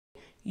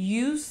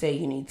You say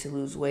you need to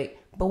lose weight,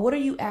 but what are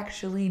you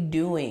actually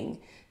doing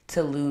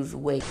to lose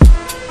weight?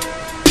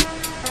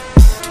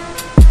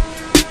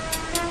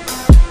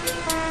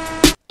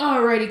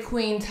 Alrighty,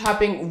 queens,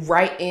 hopping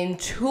right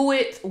into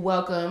it.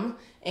 Welcome,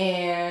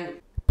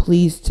 and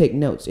please take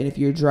notes. And if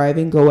you're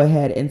driving, go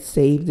ahead and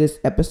save this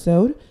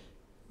episode,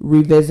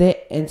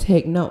 revisit, and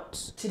take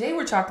notes. Today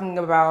we're talking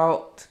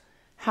about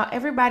how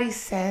everybody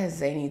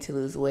says they need to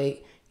lose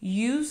weight.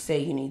 You say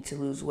you need to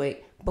lose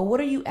weight, but what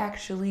are you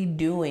actually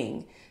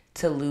doing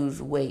to lose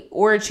weight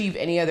or achieve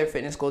any other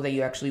fitness goal that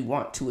you actually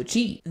want to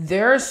achieve?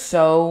 There are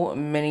so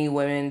many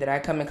women that I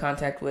come in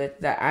contact with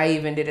that I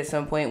even did at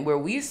some point where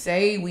we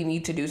say we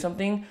need to do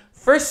something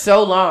for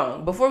so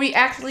long before we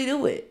actually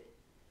do it.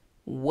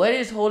 What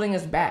is holding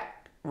us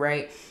back,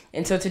 right?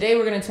 And so today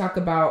we're going to talk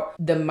about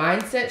the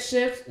mindset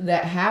shift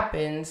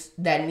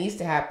that needs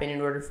to happen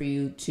in order for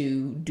you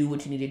to do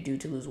what you need to do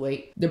to lose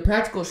weight, the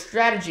practical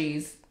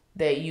strategies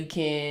that you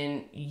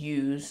can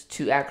use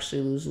to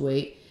actually lose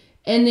weight.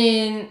 And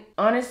then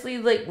honestly,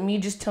 like me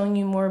just telling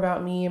you more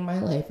about me and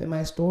my life and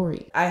my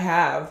story. I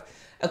have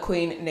a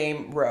queen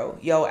named Ro.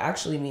 You'll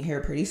actually meet her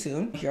pretty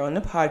soon here on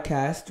the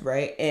podcast,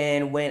 right?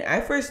 And when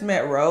I first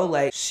met Ro,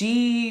 like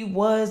she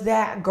was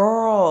that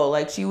girl.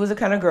 Like she was the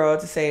kind of girl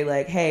to say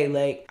like, hey,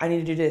 like I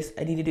need to do this,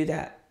 I need to do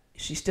that.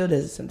 She still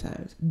does it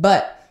sometimes,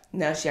 but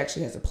now she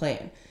actually has a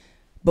plan.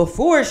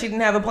 Before she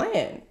didn't have a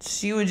plan.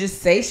 She would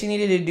just say she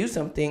needed to do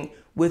something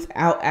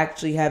without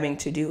actually having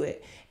to do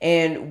it.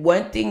 And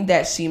one thing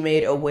that she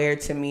made aware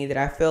to me that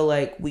I feel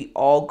like we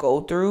all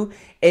go through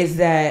is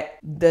that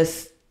the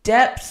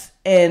steps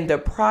and the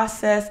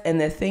process and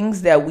the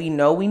things that we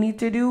know we need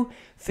to do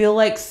feel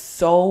like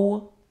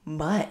so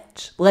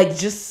much, like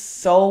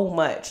just so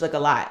much, like a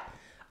lot,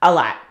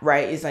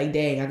 right? It's like,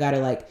 dang, I gotta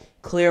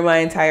like clear my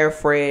entire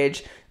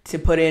fridge to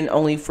put in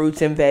only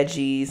fruits and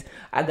veggies.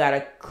 I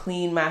gotta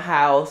clean my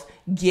house,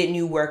 get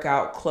new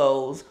workout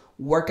clothes,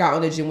 work out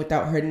in the gym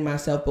without hurting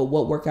myself, but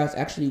what workouts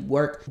actually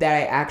work that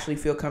I actually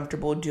feel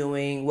comfortable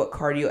doing, what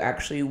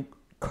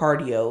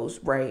cardios,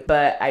 right?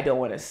 But I don't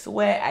want to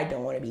sweat, I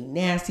don't want to be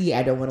nasty,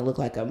 I don't want to look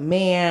like a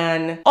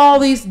man, all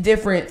these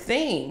different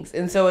things.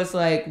 And so it's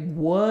like,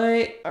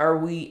 what are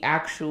we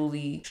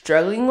actually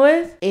struggling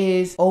with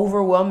is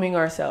overwhelming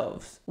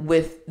ourselves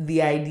with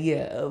the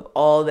idea of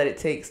all that it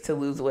takes to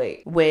lose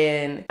weight.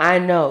 When I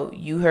know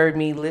you heard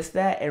me list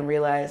that and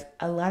realize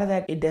a lot of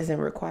that, it doesn't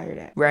require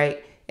that,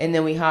 right? And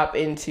then we hop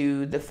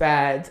into the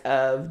fads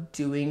of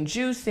doing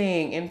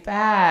juicing and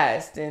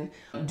fast and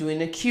doing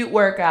the cute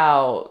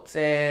workouts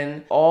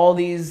and all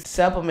these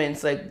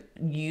supplements, like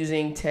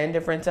using 10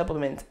 different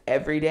supplements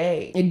every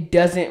day. It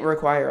doesn't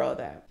require all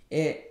that.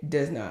 It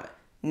does not.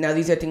 Now,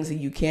 these are things that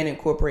you can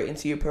incorporate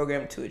into your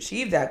program to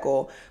achieve that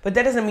goal, but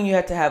that doesn't mean you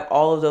have to have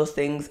all of those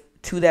things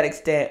to that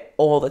extent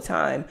all the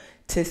time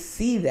to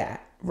see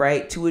that,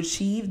 right? To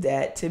achieve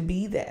that, to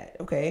be that,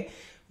 okay?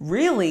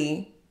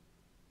 Really,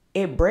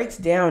 it breaks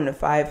down to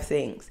 5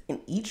 things, and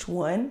each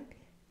one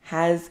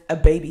has a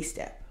baby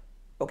step,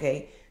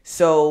 okay?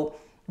 So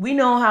we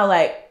know how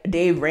like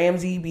Dave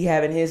Ramsey be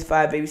having his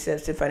 5 baby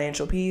steps to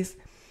financial peace.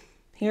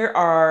 Here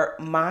are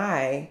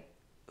my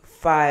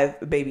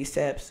 5 baby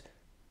steps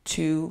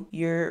to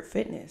your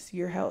fitness,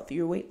 your health,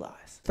 your weight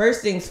loss.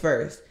 First things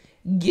first,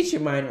 get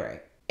your mind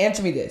right.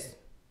 Answer me this.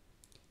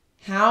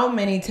 How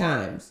many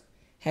times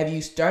have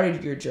you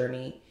started your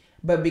journey,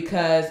 but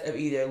because of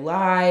either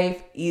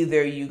life,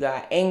 either you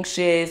got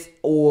anxious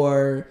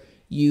or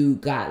you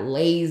got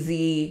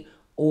lazy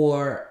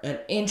or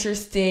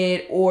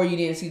uninterested, or you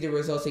didn't see the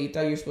results that you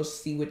thought you were supposed to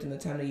see within the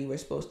time that you were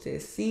supposed to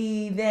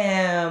see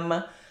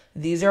them?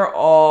 These are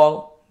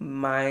all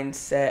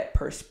mindset,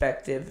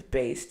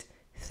 perspective-based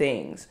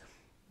things.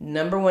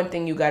 Number one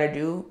thing you got to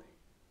do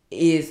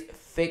is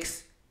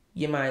fix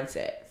your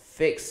mindset,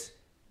 fix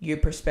your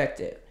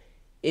perspective.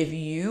 If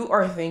you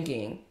are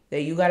thinking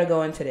that you got to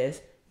go into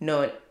this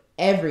knowing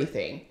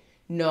everything,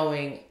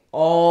 knowing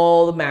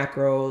all the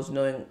macros,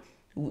 knowing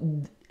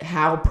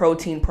how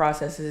protein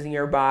processes in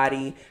your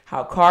body,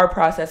 how carb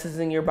processes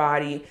in your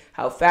body,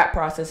 how fat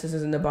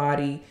processes in the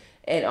body,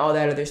 and all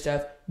that other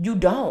stuff, you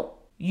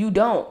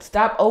don't.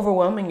 Stop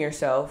overwhelming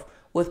yourself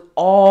with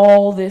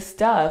all this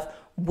stuff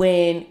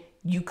when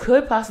you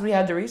could possibly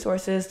have the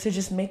resources to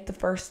just make the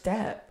first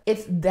step.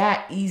 It's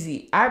that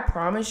easy. I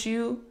promise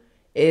you,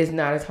 it is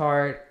not as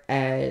hard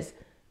as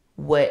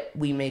what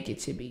we make it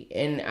to be.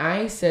 And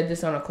I said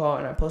this on a call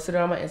and I posted it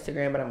on my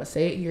Instagram, but I'm gonna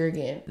say it here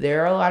again.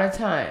 There are a lot of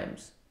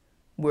times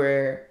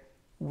where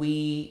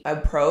we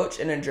approach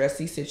and address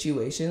these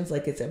situations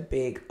like it's a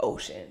big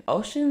ocean.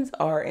 Oceans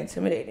are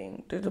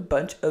intimidating. There's a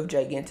bunch of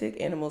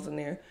gigantic animals in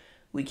there.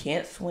 We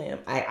can't swim.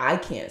 I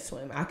can't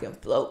swim. I can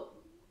float.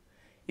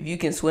 If you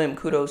can swim,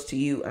 kudos to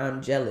you.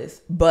 I'm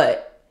jealous.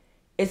 But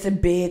it's a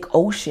big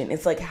ocean.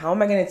 It's like, how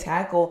am I gonna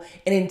tackle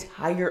an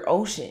entire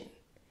ocean?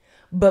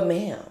 But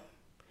ma'am,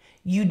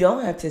 you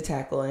don't have to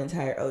tackle an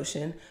entire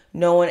ocean.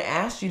 No one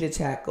asked you to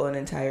tackle an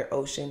entire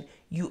ocean.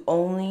 You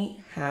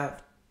only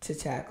have to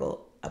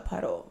tackle a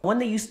puddle. One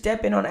that you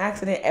step in on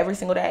accident every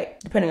single day,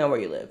 depending on where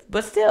you live.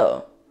 But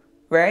still,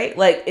 right?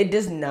 Like, it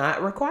does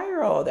not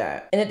require all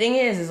that. And the thing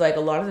is like, a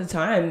lot of the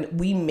time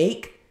we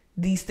make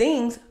these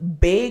things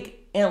big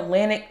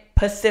Atlantic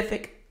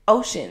Pacific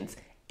oceans,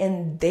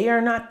 and they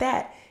are not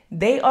that.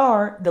 They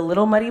are the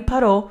little muddy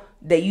puddle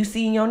that you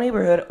see in your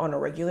neighborhood on a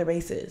regular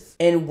basis.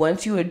 And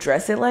once you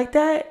address it like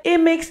that, it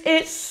makes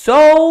it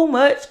so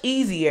much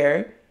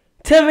easier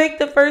to make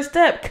the first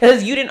step,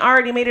 because you didn't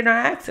already made it on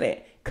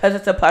accident, because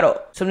it's a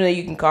puddle, something that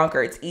you can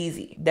conquer. It's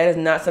easy. That is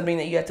not something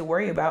that you have to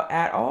worry about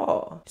at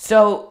all.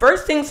 So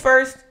first things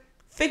first,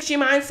 fix your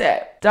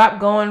mindset.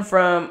 Stop going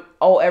from,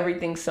 oh,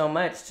 everything's so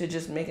much, to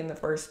just making the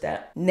first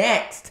step.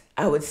 Next,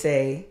 I would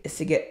say, is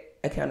to get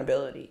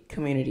accountability,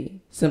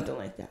 community, something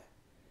like that.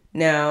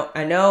 Now,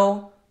 I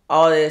know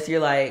all this, you're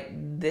like,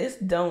 this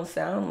don't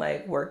sound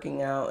like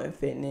working out and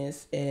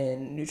fitness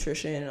and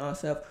nutrition and all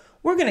stuff.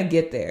 We're going to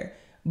get there.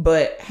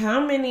 But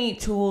how many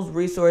tools,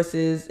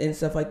 resources, and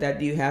stuff like that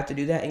do you have to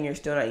do that, and you're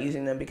still not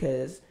using them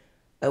because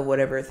of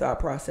whatever thought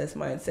process,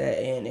 mindset,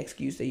 and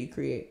excuse that you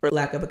create, or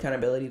lack of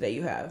accountability that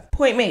you have?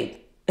 Point made.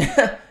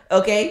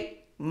 Okay?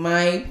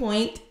 My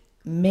point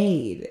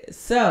made.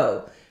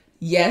 So,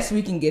 yes,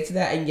 we can get to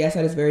that, and yes,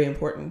 that is very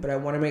important, but I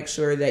want to make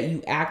sure that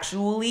you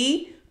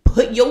actually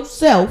put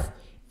yourself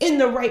in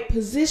the right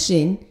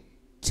position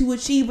to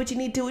achieve what you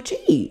need to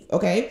achieve.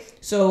 Okay,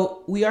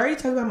 so we already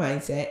talked about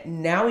mindset.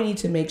 Now we need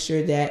to make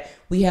sure that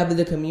we have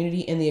the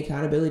community and the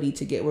accountability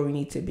to get where we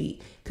need to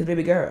be. Because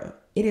baby girl,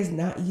 it is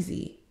not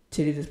easy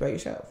to do this by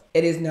yourself.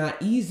 It is not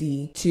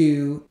easy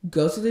to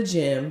go to the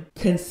gym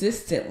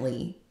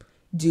consistently,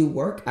 do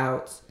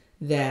workouts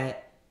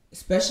that,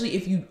 especially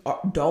if you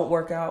don't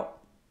work out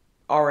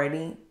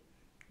already,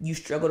 you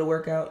struggle to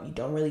work out, you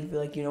don't really feel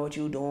like you know what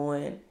you're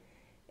doing,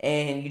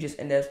 and you just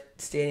end up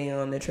standing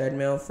on the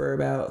treadmill for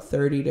about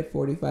 30 to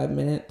 45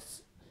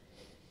 minutes.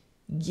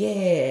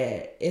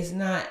 Yeah, it's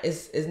not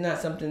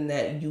something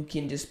that you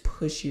can just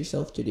push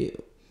yourself to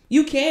do.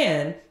 You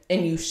can,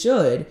 and you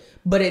should,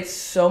 but it's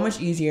so much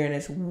easier, and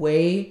it's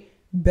way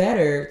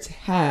better to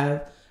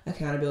have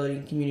accountability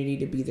and community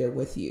to be there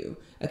with you.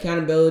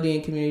 Accountability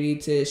and community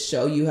to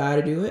show you how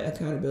to do it.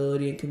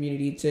 Accountability and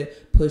community to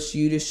push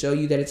you, to show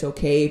you that it's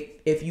okay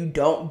if you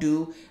don't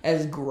do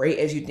as great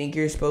as you think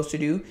you're supposed to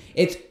do.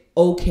 It's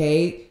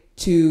okay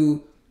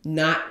to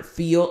not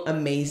feel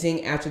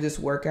amazing after this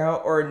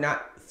workout, or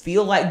not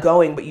feel like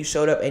going, but you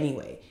showed up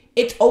anyway.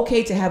 It's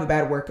okay to have a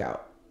bad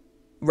workout,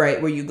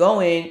 right? Where you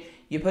go in,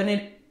 you're putting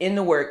it in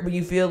the work, but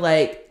you feel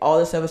like all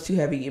this stuff is too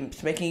heavy.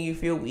 It's making you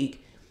feel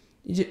weak.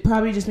 It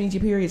probably just means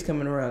your period's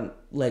coming around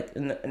like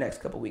in the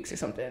next couple weeks or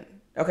something.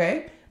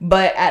 Okay?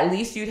 But at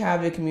least you'd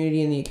have the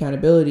community and the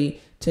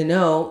accountability to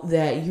know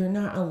that you're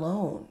not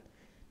alone,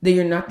 that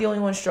you're not the only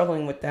one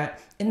struggling with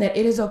that, and that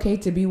it is okay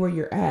to be where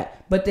you're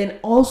at, but then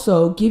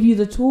also give you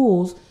the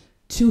tools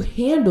to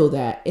handle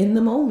that in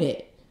the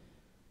moment,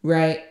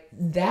 right?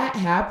 That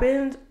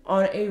happens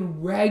on a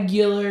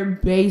regular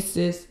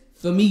basis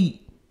for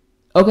me.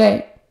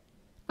 Okay?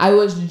 I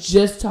was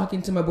just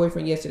talking to my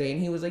boyfriend yesterday,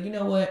 and he was like, you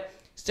know what?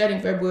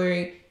 Starting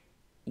February,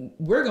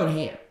 we're going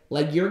to ham.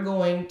 Like, you're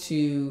going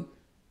to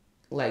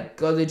like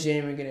go to the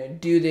gym. You're going to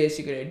do this.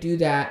 You're going to do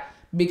that.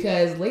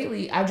 Because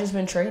lately I've just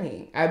been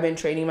training. I've been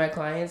training my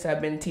clients. I've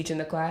been teaching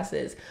the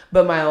classes.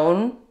 But my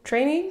own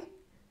training,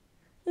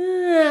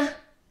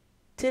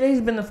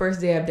 today's been the first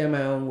day I've done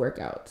my own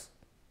workouts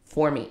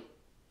for me.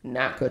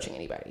 Not coaching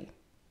anybody.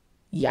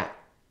 Yeah.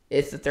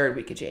 It's the 3rd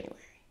week of January.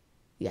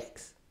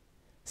 Yikes.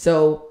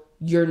 So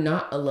you're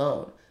not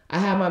alone. I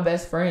have my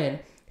best friend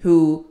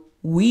who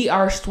we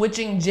are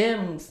switching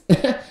gyms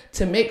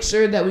to make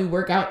sure that we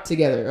work out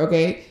together,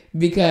 okay?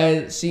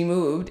 Because she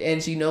moved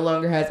and she no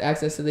longer has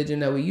access to the gym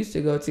that we used to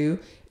go to.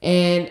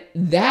 And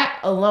that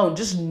alone,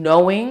 just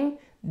knowing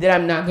that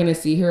I'm not going to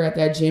see her at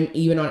that gym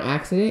even on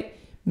accident,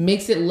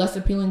 makes it less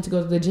appealing to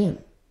go to the gym.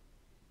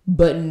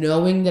 But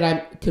knowing that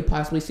I could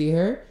possibly see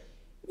her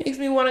makes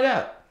me want to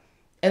go.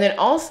 And then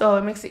also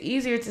it makes it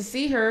easier to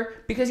see her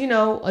because, you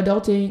know,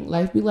 adulting,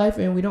 life be life,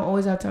 and we don't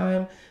always have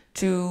time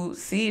to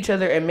see each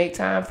other and make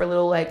time for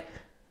little like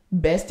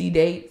bestie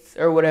dates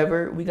or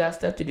whatever. We got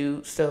stuff to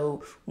do.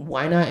 So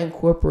why not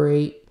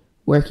incorporate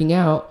working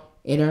out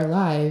in our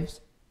lives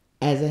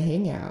as a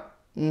hangout?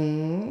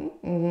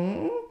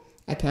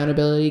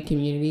 Accountability,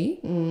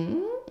 community.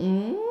 I'm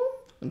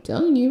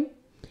telling you,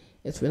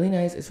 it's really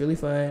nice. It's really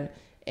fun.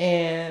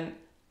 And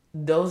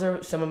those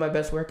are some of my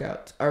best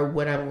workouts, are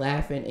when I'm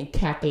laughing and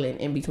cackling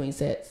in between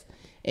sets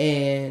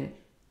and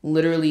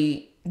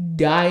literally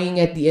dying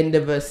at the end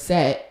of a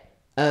set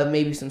of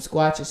maybe some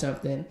squats or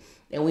something,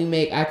 and we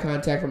make eye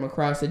contact from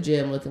across the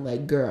gym looking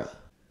like, girl,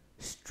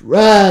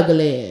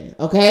 struggling,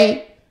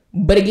 okay?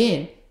 But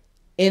again,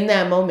 in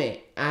that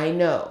moment, I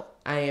know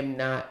I am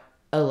not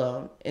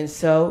alone, and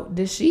so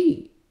does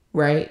she,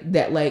 right?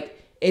 That like,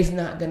 it's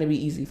not going to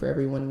be easy for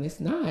everyone, and it's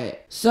not.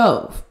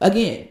 So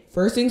again,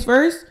 first things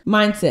first,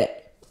 mindset.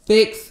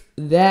 Fix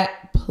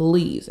that,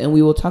 please. And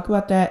we will talk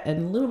about that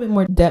in a little bit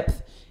more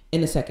depth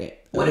in a second.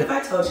 What if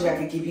I told you I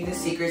could give you the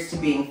secrets to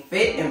being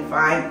fit and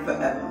fine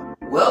forever?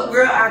 Well,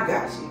 girl, I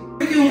got you.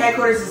 Curvy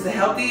Headquarters is the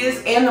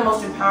healthiest and the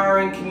most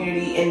empowering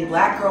community in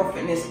Black girl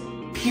fitness,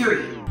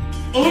 period.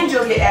 And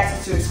you'll get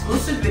access to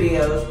exclusive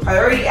videos,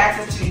 priority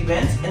access to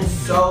events, and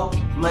so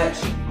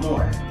much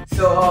more.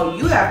 So all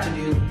you have to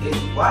do is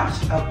watch,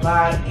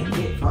 apply, and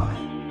get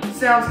fun.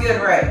 Sounds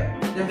good, right?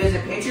 Then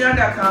visit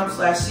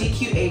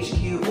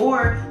patreon.com/CQHQ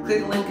or click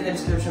the link in the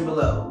description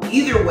below.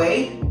 Either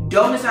way,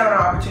 don't miss out on an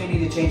opportunity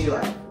to change your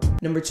life.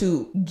 Number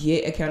 2,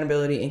 get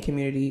accountability and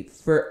community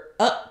for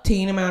up to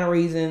an amount of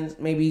reasons.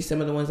 Maybe some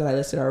of the ones that I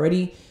listed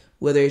already,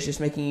 whether it's just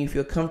making you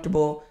feel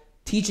comfortable,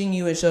 teaching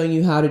you and showing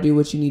you how to do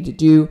what you need to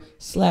do,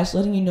 /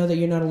 letting you know that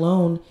you're not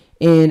alone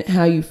in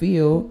how you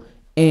feel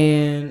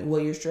and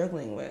what you're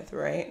struggling with,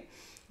 right?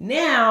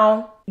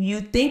 Now, you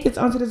think it's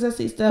onto the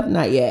zesty stuff?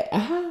 Not yet.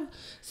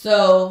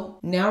 So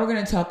now we're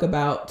going to talk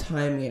about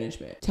time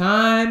management.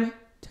 Time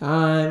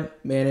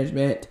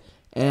management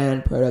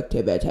and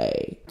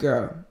productivity.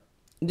 Girl,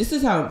 this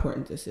is how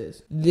important this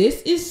is.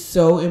 This is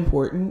so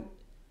important.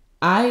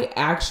 I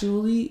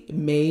actually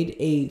made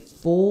a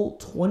full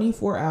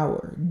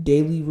 24-hour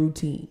daily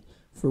routine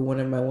for one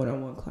of my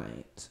one-on-one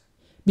clients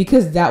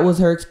because that was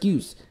her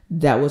excuse.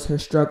 That was her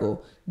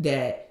struggle,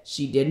 that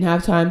she didn't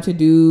have time to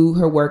do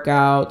her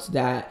workouts,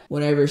 that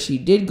whenever she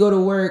did go to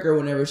work or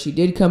whenever she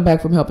did come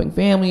back from helping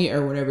family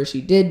or whenever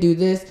she did do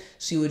this,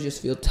 she would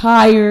just feel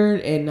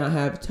tired and not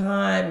have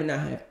time and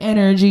not have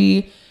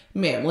energy.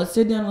 Ma'am, let's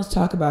sit down. Let's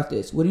talk about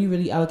this. What are you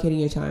really allocating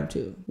your time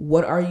to?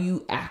 What are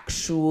you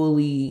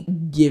actually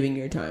giving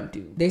your time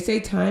to? They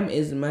say time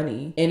is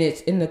money and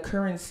it's in the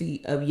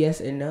currency of yes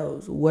and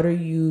no's. What are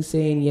you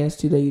saying yes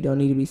to that you don't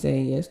need to be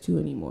saying yes to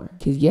anymore?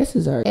 Because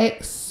yeses are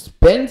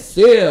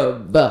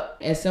expensive.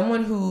 As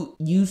someone who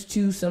used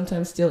to,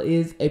 sometimes still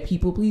is, a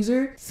people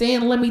pleaser,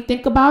 saying let me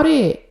think about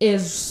it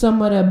is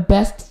some of the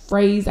best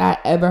phrase I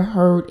ever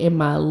heard in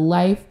my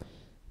life,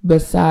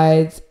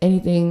 besides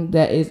anything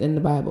that is in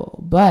the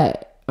Bible.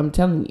 But I'm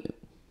telling you,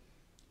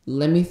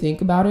 let me think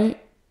about it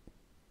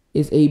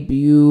is a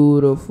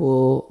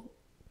beautiful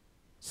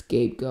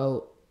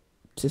scapegoat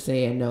to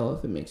saying no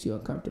if it makes you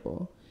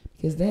uncomfortable.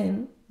 Because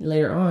then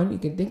later on, you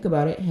can think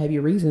about it, have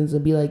your reasons,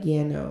 and be like,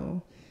 yeah,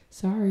 no,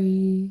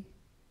 sorry,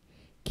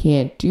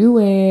 can't do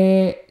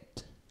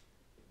it.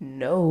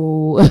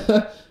 No.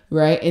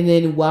 Right? And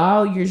then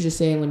while you're just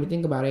saying, let me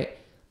think about it,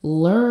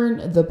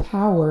 learn the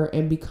power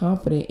and be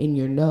confident in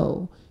your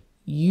no.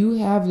 You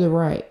have the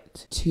right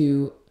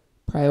to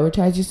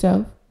prioritize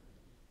yourself,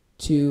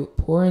 to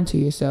pour into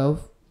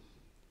yourself,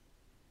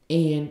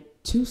 and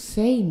to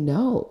say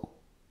no.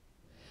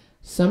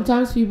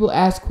 Sometimes people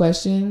ask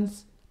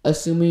questions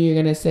assuming you're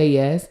going to say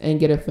yes and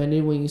get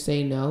offended when you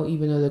say no,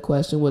 even though the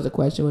question was a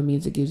question, which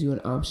means it gives you an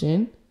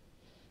option.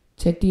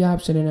 Take the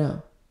option of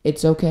no.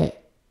 It's okay.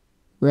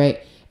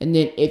 Right? And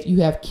then if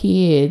you have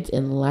kids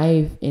and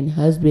life and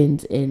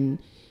husbands and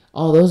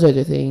all those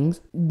other things,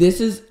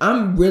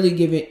 I'm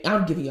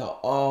giving y'all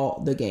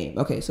all the game.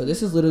 Okay, so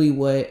this is literally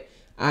what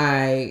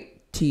I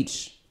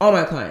teach all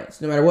my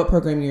clients. No matter what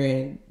program you're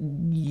in,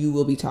 you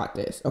will be taught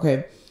this.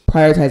 Okay,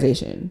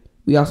 prioritization.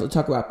 We also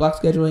talk about block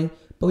scheduling,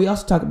 but we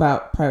also talk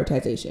about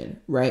prioritization,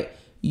 right?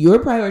 Your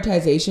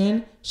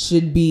prioritization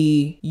should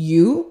be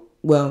you.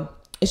 Well,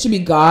 it should be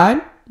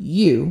God,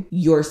 you,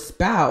 your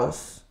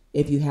spouse,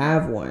 if you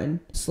have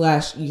one,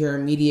 / your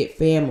immediate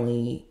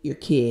family, your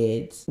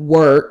kids,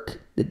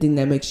 work, the thing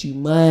that makes you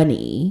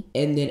money,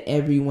 and then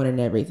everyone and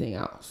everything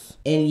else.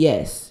 And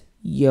yes,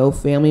 your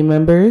family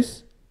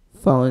members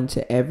fall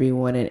into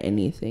everyone and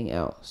anything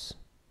else.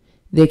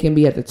 They can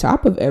be at the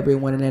top of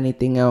everyone and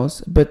anything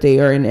else, but they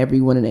are in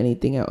everyone and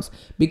anything else.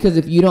 Because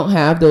if you don't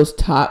have those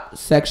top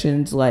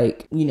sections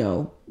like,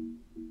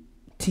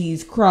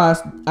 T's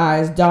crossed,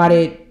 I's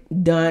dotted,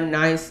 done,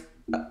 nice,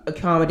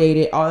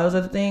 accommodated, all those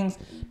other things,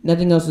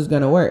 nothing else is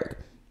going to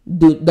work.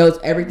 Those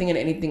everything and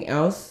anything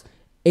else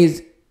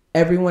is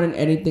everyone and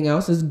anything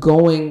else is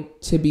going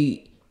to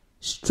be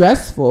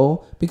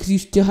stressful because you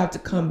still have to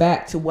come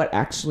back to what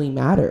actually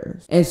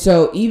matters. And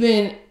so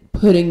even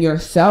putting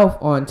yourself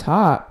on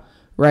top,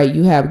 right?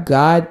 You have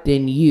God,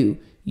 then you.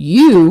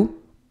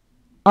 You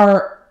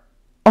are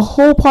a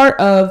whole part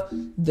of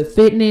the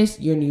fitness,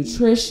 your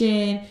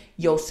nutrition,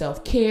 your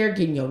self-care,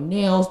 getting your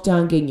nails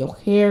done, getting your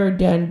hair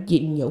done,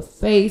 getting your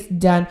face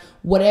done,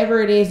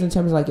 whatever it is in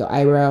terms of like your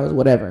eyebrows,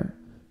 whatever,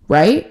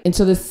 right? And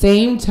so the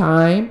same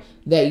time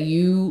that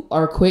you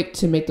are quick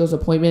to make those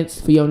appointments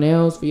for your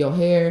nails, for your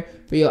hair,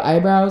 for your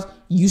eyebrows,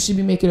 you should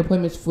be making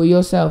appointments for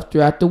yourself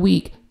throughout the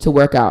week to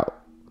work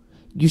out.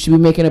 You should be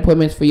making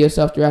appointments for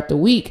yourself throughout the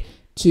week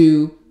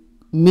to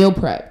meal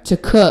prep, to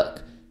cook,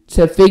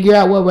 to figure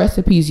out what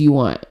recipes you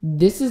want.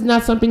 This is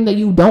not something that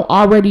you don't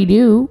already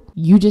do.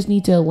 You just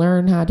need to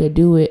learn how to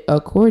do it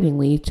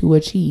accordingly to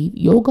achieve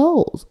your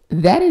goals.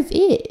 That is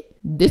it.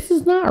 This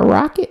is not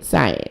rocket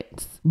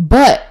science.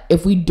 But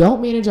if we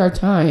don't manage our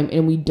time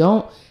and we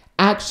don't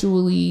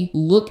actually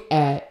look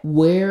at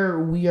where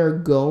we are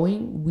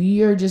going,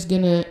 we are just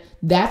gonna,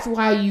 that's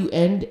why you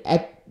end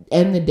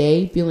the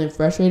day feeling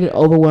frustrated,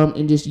 overwhelmed,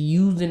 and just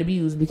used and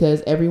abused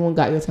because everyone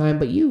got your time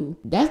but you.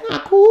 That's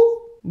not cool.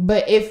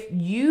 But if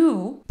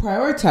you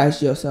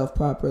prioritize yourself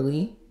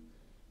properly,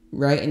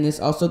 right? And this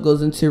also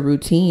goes into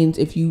routines.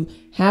 If you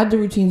have the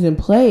routines in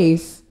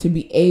place to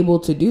be able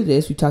to do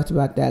this, we talked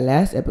about that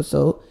last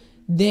episode,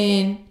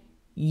 then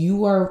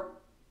you are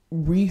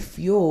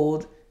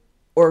refueled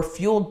or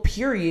fueled,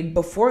 period,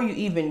 before you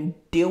even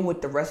deal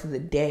with the rest of the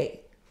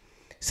day.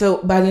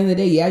 So by the end of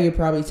the day, yeah, you're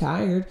probably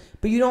tired,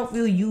 but you don't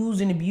feel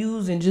used and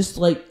abused and just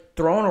like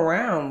thrown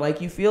around.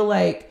 Like you feel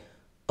like,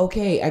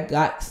 okay, I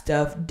got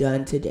stuff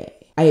done today.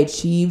 I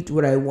achieved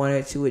what I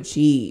wanted to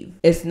achieve.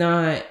 It's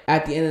not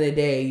at the end of the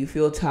day, you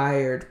feel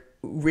tired,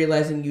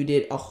 realizing you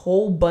did a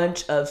whole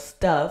bunch of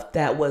stuff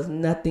that was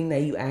nothing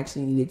that you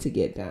actually needed to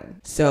get done.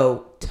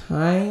 So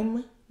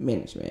time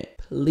management,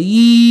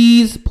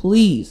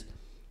 please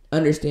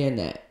understand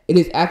that. It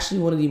is actually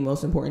one of the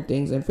most important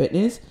things in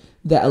fitness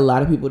that a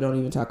lot of people don't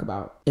even talk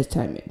about is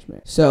time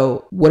management.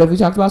 So what have we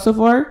talked about so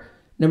far?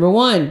 Number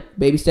one,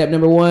 baby step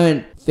number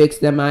one, fix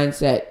the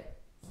mindset,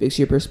 fix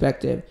your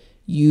perspective.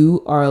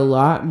 You are a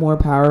lot more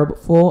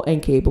powerful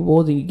and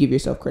capable than you give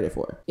yourself credit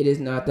for. It is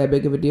not that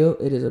big of a deal.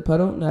 It is a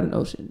puddle, not an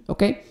ocean.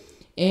 Okay.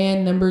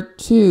 And number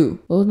two,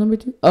 what was number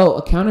two? Oh,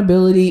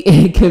 accountability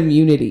and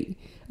community.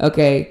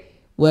 Okay.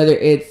 Whether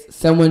it's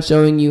someone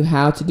showing you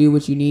how to do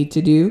what you need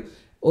to do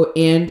or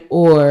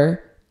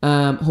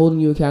holding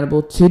you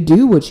accountable to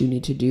do what you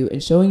need to do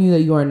and showing you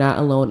that you are not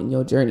alone in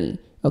your journey.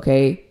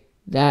 Okay.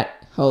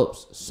 That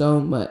helps so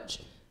much.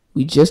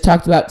 We just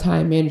talked about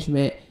time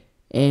management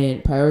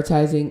and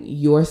prioritizing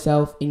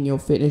yourself in your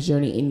fitness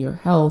journey, in your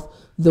health,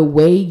 the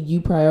way you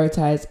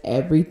prioritize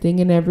everything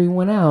and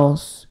everyone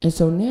else. And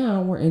so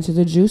now we're into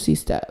the juicy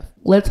stuff.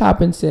 Let's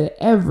hop into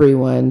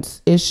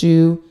everyone's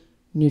issue,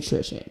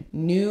 nutrition.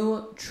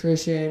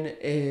 Nutrition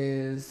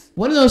is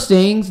one of those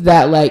things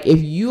that, like,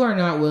 if you are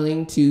not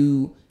willing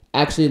to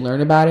actually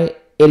learn about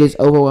it, it is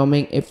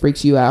overwhelming. It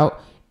freaks you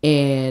out.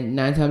 And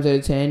 9 times out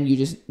of 10, you're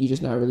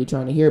just not really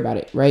trying to hear about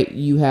it, right?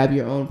 You have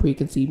your own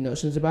preconceived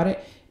notions about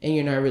it, and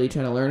you're not really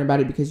trying to learn about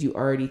it because you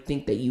already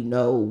think that you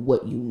know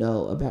what you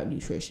know about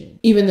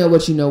nutrition, even though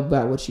what you know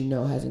about what you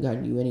know hasn't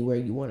gotten you anywhere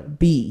you want to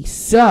be.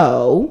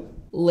 So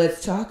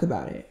let's talk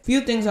about it. A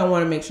few things I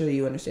want to make sure that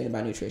you understand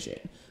about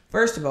nutrition.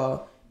 First of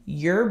all,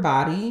 your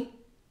body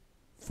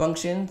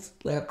functions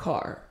like a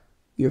car.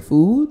 Your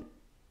food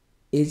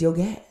is your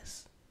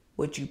gas.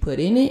 What you put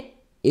in it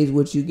is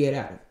what you get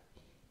out of it.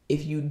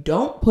 If you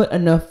don't put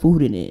enough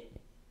food in it,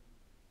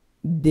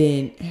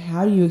 then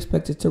how do you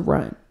expect it to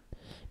run?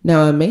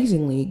 Now,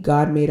 amazingly,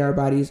 God made our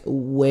bodies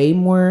way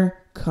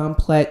more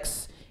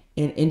complex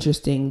and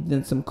interesting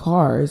than some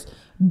cars,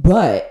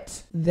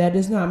 but that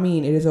does not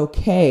mean it is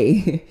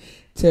okay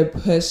to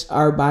push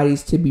our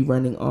bodies to be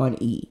running on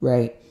E,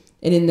 right?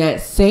 And in that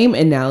same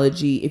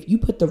analogy, if you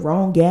put the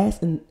wrong gas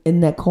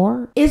in that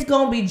car, it's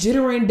going to be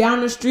jittering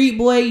down the street,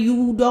 boy.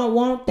 You don't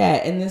want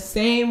that. In the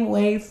same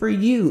way for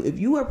you, if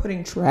you are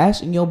putting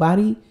trash in your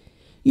body,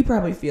 you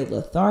probably feel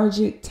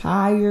lethargic,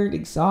 tired,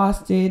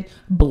 exhausted,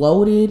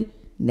 bloated,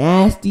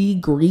 nasty,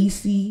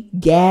 greasy,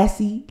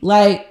 gassy.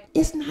 Like,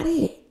 it's not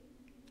it.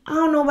 I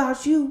don't know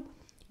about you,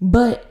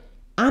 but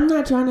I'm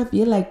not trying to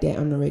feel like that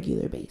on a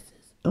regular basis.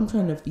 I'm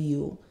trying to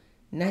feel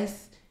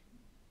nice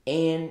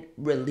and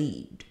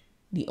relieved.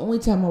 The only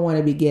time I want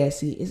to be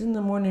gassy is in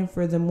the morning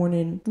for the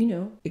morning,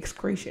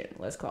 excretion,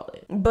 let's call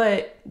it.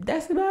 But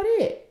that's about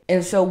it.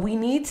 And so we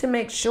need to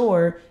make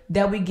sure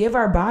that we give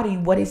our body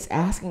what it's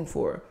asking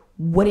for,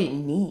 what it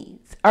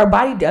needs. Our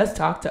body does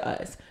talk to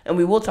us, and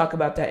we will talk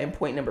about that in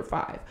point number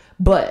 5.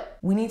 But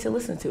we need to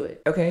listen to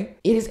it, okay?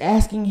 It is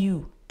asking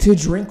you to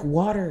drink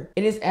water.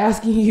 It is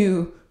asking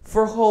you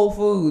for whole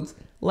foods,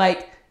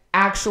 like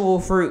actual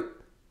fruit,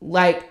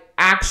 like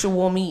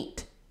actual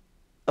meat,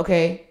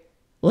 okay?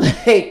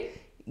 Like,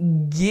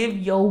 give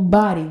your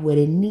body what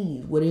it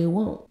needs, what it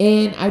wants.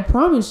 And I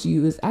promise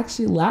you, it's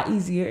actually a lot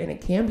easier and it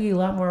can be a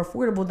lot more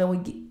affordable than we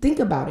think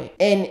about it.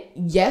 And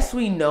yes,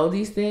 we know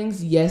these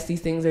things. Yes,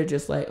 these things are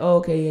just like, oh,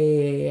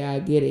 okay, yeah, I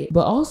get it.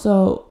 But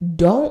also,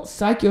 don't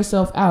psych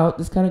yourself out.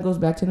 This kind of goes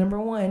back to number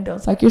 1.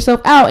 Don't psych yourself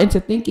out into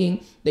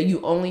thinking that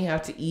you only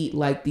have to eat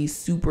like these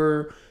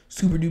super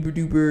duper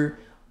duper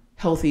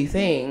healthy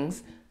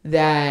things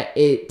that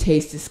it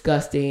tastes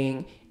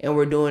disgusting and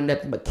we're doing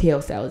nothing but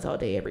kale salads all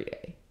day, every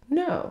day.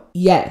 No.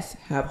 Yes,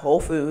 have whole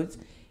foods.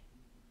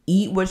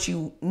 Eat what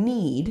you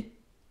need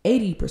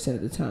 80%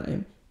 of the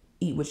time.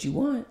 Eat what you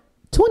want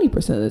 20%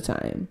 of the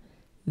time.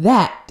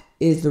 That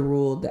is the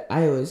rule that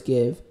I always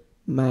give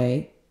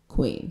my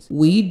queens.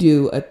 We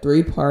do a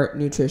 3-part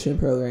nutrition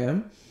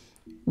program.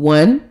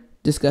 1,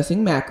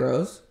 discussing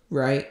macros,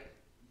 right?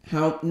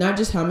 Not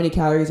just how many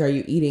calories are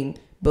you eating,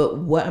 but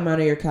what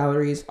amount of your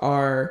calories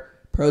are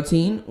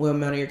protein, what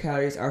amount of your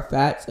calories are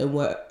fats, and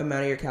what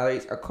amount of your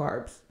calories are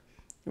carbs.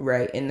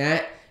 Right. And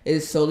that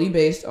is solely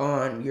based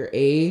on your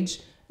age,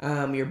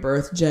 your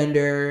birth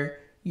gender,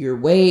 your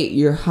weight,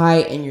 your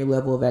height, and your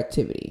level of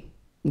activity.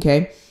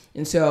 Okay.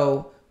 And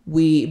so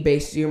we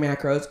base your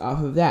macros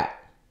off of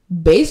that.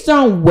 based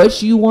on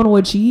what you want to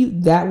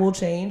achieve, that will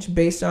change.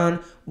 Based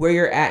on where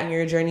you're at in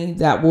your journey,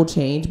 that will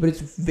change, but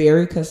it's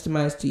very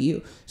customized to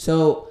you.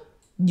 So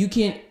you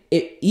can,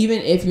 even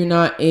if you're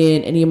not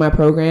in any of my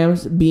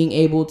programs, being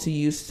able to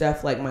use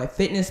stuff like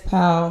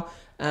MyFitnessPal,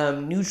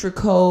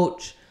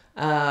 NutriCoach,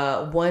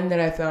 one that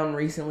I found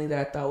recently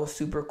that I thought was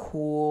super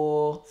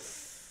cool.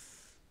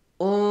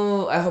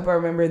 Oh, I hope I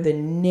remember the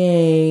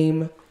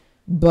name.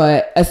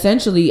 But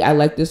essentially, I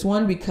like this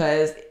one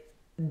because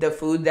the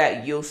food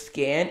that you'll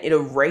scan, it'll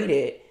rate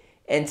it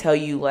and tell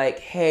you like,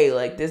 hey,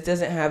 like this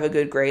doesn't have a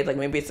good grade. Like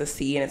maybe it's a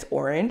C and it's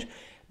orange,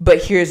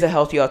 but here's a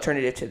healthy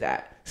alternative to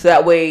that. So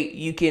that way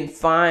you can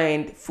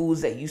find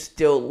foods that you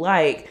still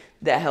like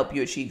that help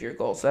you achieve your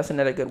goals. So that's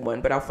another good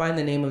one. But I'll find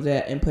the name of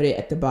that and put it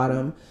at the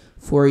bottom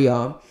for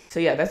y'all. So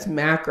yeah, that's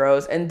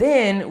macros. And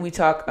then we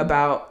talk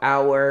about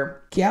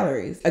our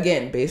calories.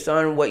 Again, based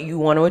on what you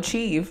want to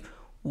achieve,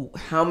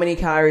 how many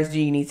calories do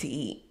you need to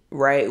eat,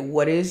 right?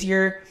 What is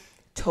your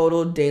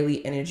total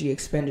daily energy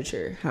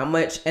expenditure? How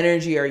much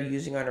energy are you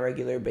using on a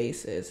regular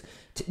basis?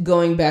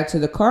 Going back to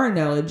the car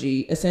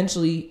analogy,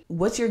 essentially,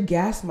 what's your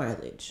gas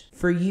mileage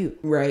for you,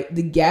 right?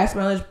 The gas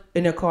mileage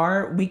in a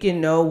car, we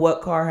can know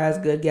what car has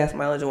good gas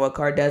mileage and what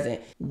car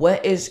doesn't.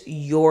 What is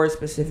your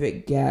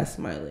specific gas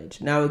mileage?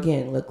 Now,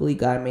 again, luckily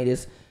God made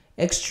us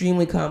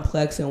extremely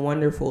complex and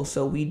wonderful,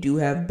 so we do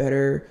have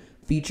better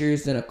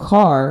features than a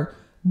car.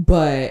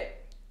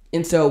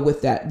 And so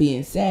with that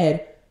being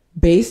said,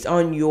 based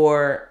on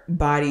your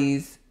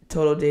body's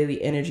total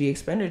daily energy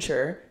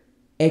expenditure,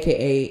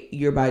 aka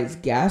your body's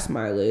gas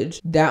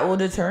mileage, that will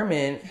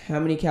determine how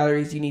many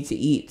calories you need to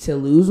eat to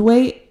lose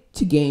weight,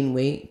 to gain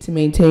weight, to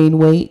maintain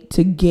weight,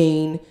 to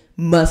gain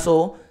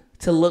muscle,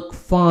 to look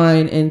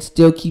fine and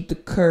still keep the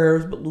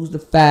curves but lose the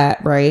fat,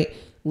 right?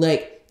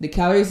 Like the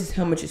calories is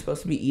how much you're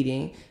supposed to be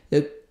eating.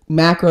 The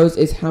macros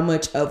is how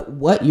much of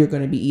what you're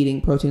going to be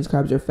eating, proteins,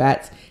 carbs, or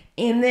fats.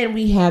 And then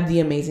we have the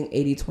amazing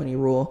 80-20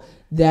 rule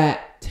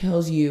that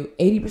tells you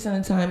 80%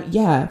 of the time,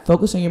 yeah,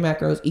 focus on your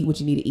macros, eat what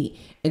you need to eat.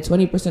 And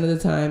 20% of the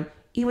time,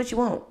 eat what you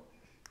want.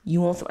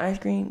 You want some ice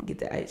cream? Get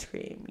the ice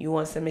cream. You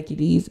want some Mickey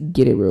D's?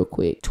 Get it real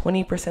quick.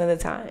 20% of the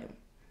time.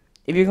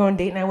 If you're going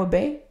date night with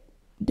bae,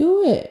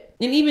 do it.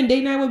 And even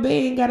date night with bae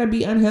ain't got to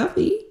be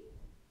unhealthy.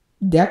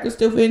 That could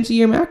still fit into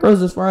your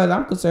macros as far as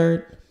I'm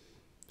concerned.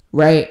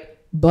 Right?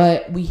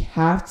 But we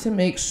have to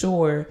make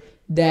sure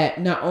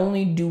that not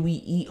only do we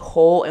eat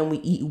whole and we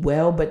eat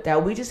well, but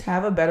that we just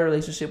have a better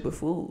relationship with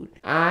food.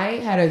 I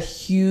had a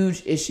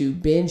huge issue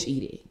binge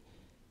eating.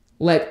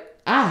 Like,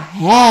 I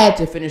had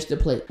to finish the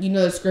plate. You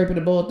know, scraping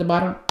the bowl at the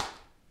bottom?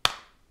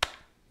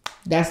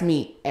 That's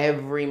me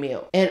every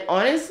meal. And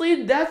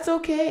honestly, that's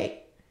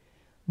okay.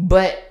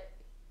 But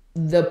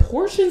the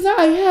portions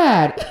I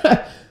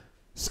had,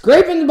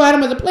 scraping the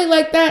bottom of the plate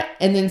like that,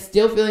 and then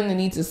still feeling the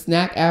need to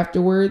snack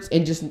afterwards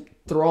and just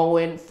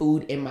throwing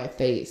food in my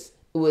face.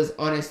 It was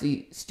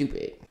honestly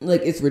stupid.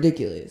 Like, it's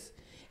ridiculous.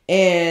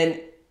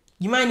 And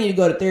you might need to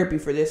go to therapy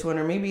for this one,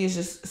 or maybe it's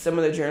just some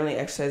of the journaling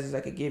exercises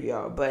I could give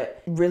y'all.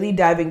 But really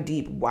diving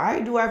deep, why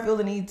do I feel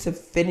the need to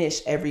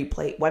finish every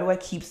plate? Why do I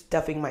keep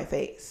stuffing my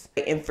face?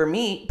 And for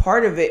me,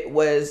 part of it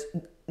was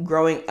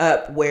growing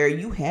up where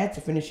you had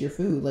to finish your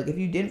food. Like, if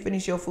you didn't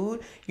finish your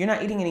food, you're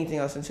not eating anything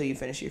else until you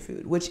finish your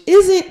food, which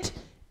isn't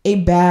a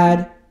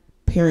bad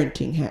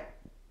parenting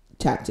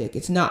tactic.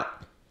 It's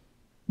not.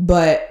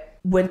 But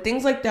when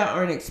things like that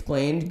aren't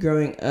explained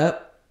growing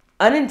up,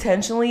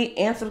 unintentionally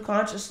and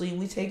subconsciously,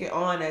 we take it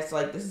on as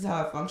like, this is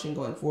how I function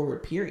going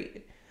forward,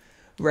 period.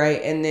 Right?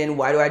 And then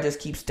why do I just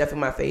keep stuffing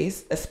my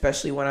face,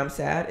 especially when I'm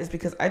sad? It's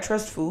because I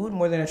trust food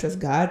more than I trust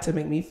God to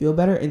make me feel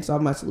better and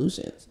solve my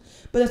solutions.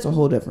 But that's a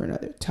whole different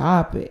other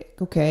topic,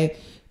 okay?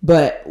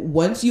 But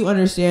once you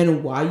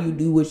understand why you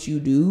do what you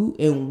do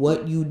and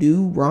what you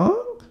do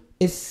wrong,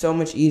 it's so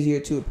much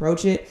easier to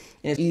approach it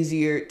and it's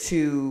easier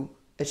to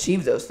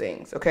achieve those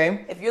things,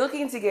 okay? If you're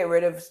looking to get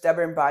rid of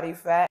stubborn body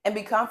fat and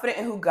be confident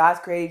in who God's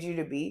created you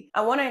to be,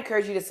 I want to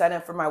encourage you to sign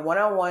up for my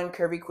one-on-one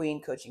Curvy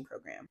Queen coaching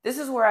program. This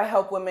is where I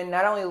help women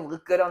not only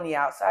look good on the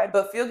outside,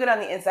 but feel good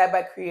on the inside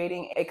by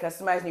creating a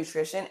customized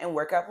nutrition and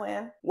workout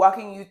plan,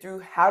 walking you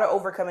through how to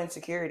overcome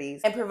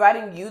insecurities, and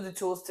providing you the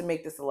tools to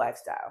make this a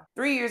lifestyle.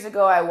 3 years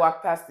ago, I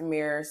walked past the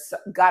mirror,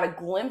 got a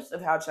glimpse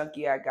of how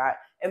chunky I got,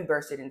 and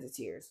bursted into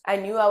tears. I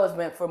knew I was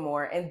meant for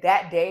more, and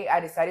that day I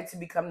decided to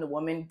become the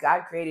woman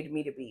God created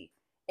me to be,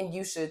 and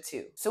you should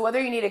too. So whether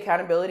you need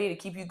accountability to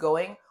keep you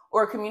going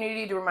or a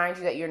community to remind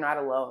you that you're not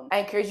alone, I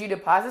encourage you to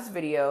pause this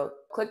video,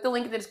 click the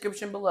link in the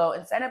description below,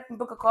 and sign up and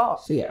book a call.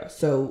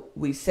 So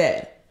we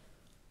said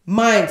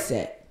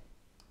mindset,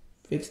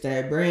 fix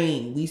that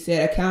brain. We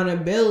said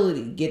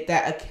accountability, get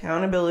that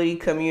accountability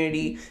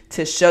community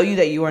to show you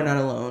that you are not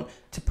alone,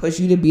 to push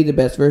you to be the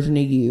best version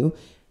of you.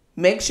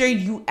 Make sure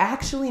you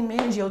actually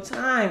manage your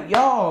time.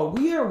 Y'all,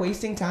 we are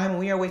wasting time and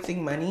we are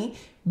wasting money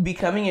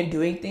becoming and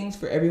doing things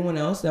for everyone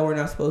else that we're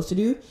not supposed to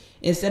do,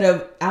 instead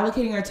of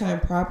allocating our time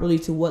properly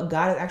to what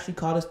God has actually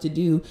called us to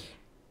do,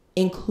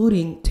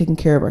 including taking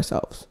care of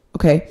ourselves,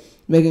 okay?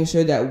 Making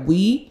sure that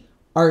we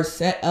are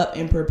set up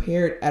and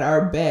prepared at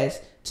our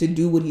best to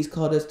do what he's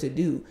called us to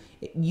do.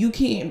 You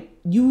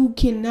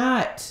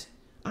cannot,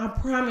 I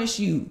promise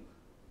you,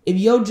 if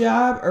your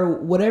job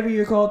or whatever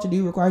you're called to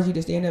do requires you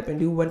to stand up and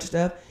do a bunch of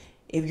stuff,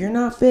 if you're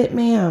not fit,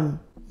 ma'am,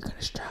 you're going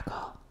to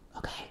struggle.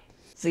 Okay.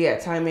 So yeah,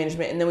 time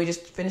management. And then we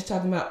just finished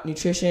talking about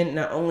nutrition,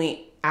 not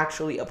only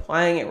actually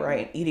applying it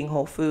right, eating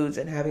whole foods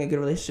and having a good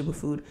relationship with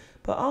food,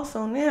 but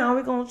also now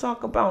we're going to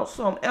talk about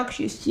some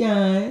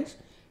exercise.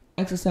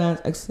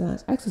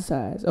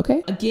 Exercise.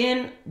 Okay.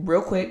 Again,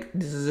 real quick,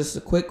 this is just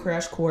a quick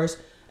crash course.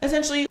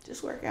 Essentially,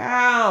 just work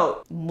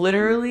out.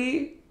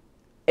 Literally,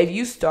 if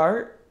you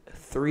start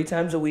 3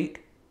 times a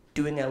week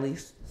doing at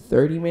least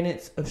 30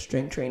 minutes of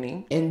strength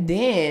training, and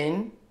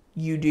then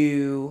you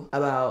do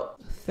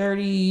about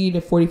 30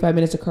 to 45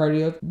 minutes of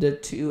cardio the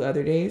 2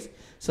 other days.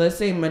 So let's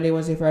say Monday,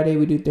 Wednesday, Friday,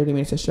 we do 30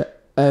 minutes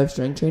of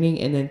strength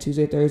training, and then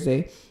Tuesday,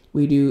 Thursday,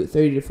 we do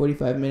 30 to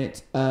 45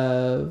 minutes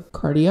of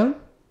cardio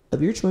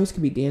of your choice.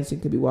 Could be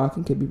dancing, could be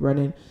walking, could be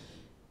running,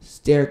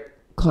 stair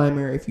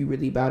climber if you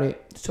really about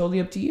it. It's totally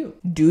up to you.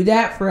 Do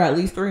that for at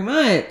least 3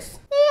 months.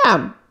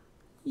 Yeah.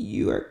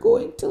 You are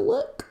going to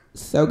look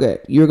so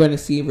good. You're going to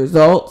see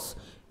results.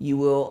 You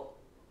will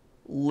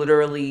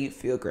literally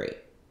feel great.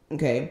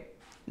 Okay.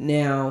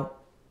 Now,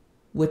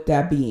 with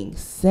that being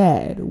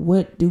said,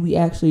 what do we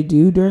actually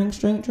do during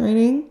strength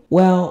training?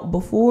 Well,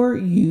 before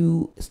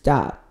you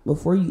stop,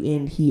 before you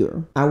end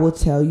here, I will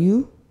tell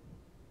you,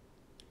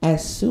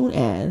 as soon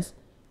as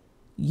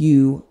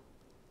you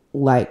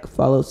like,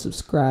 follow,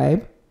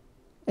 subscribe,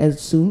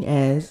 as soon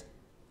as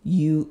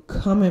you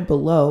comment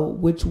below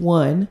which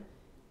one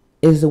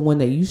is the one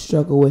that you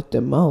struggle with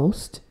the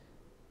most.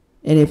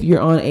 And if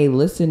you're on a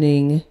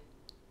listening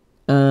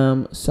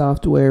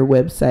software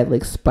website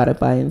like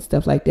Spotify and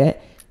stuff like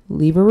that,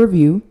 leave a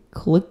review,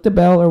 click the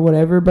bell or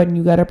whatever button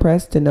you gotta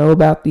press to know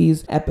about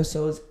these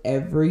episodes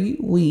every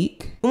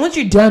week. And once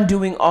you're done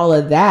doing all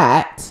of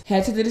that,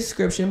 head to the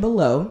description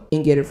below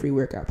and get a free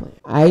workout plan.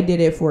 I did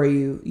it for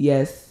you.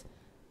 Yes,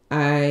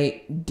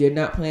 I did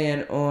not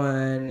plan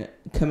on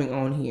coming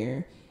on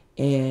here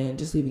and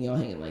just leaving y'all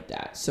hanging like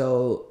that.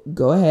 So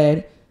go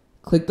ahead,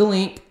 click the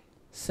link,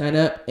 sign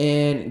up,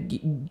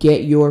 and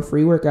get your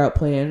free workout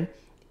plan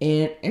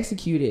and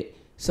execute it.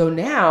 So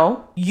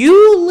now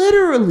you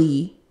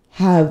literally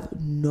have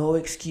no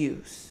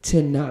excuse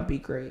to not be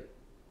great.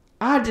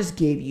 I just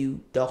gave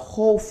you the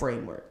whole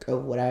framework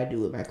of what I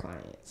do with my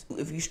clients.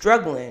 If you're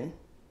struggling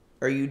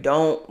or you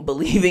don't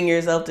believe in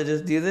yourself to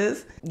just do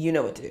this, you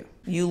know what to do.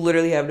 You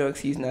literally have no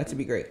excuse not to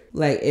be great.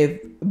 Like,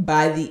 if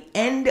by the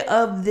end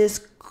of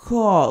this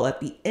call, at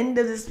the end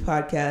of this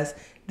podcast,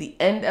 the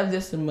end of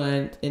this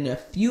month, in a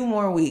few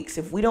more weeks,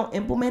 if we don't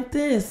implement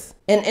this,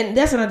 and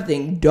that's another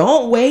thing,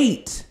 don't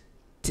wait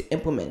to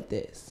implement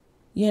this.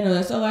 You know,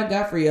 that's all I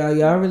got for y'all.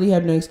 Y'all really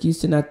have no excuse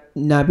to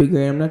not be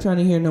great. I'm not trying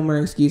to hear no more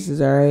excuses,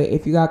 all right?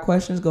 If you got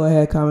questions, go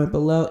ahead, comment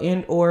below,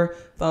 and or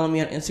follow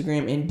me on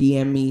Instagram and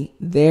DM me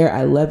there.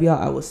 I love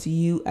y'all. I will see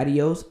you.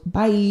 Adios.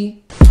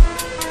 Bye.